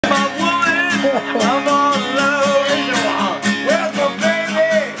I'm all alone. Where's my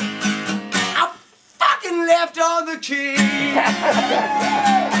baby? I fucking left on the key.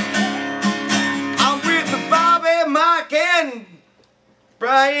 I'm with the Bobby, Mike, and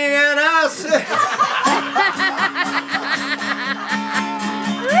Brian, and I said.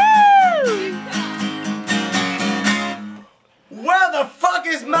 Where the fuck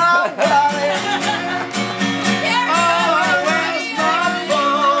is my wallet? Oh, where's my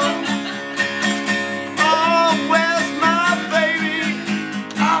phone? Oh, where's my baby?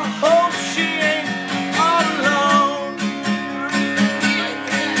 I hope she ain't all alone.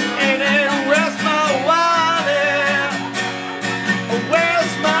 And then where's my wallet?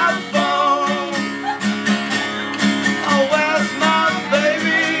 Where's my phone? Oh, where's my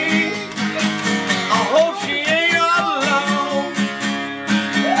baby? I hope she ain't all alone.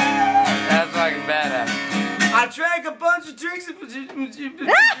 That's fucking badass. I drank a bunch of drinks and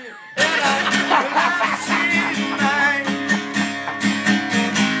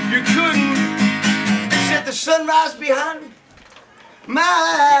you couldn't set the sunrise behind my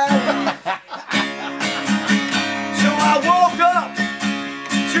eyes. So I woke up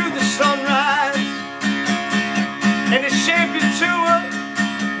to the sunrise and it shaped into a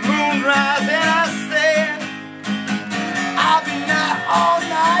moonrise, and I said I'll be not all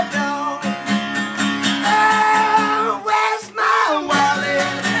night long.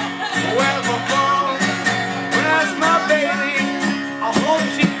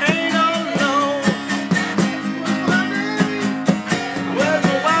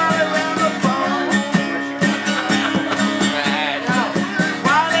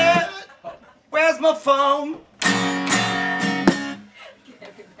 My phone.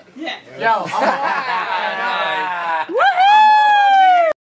 Yo,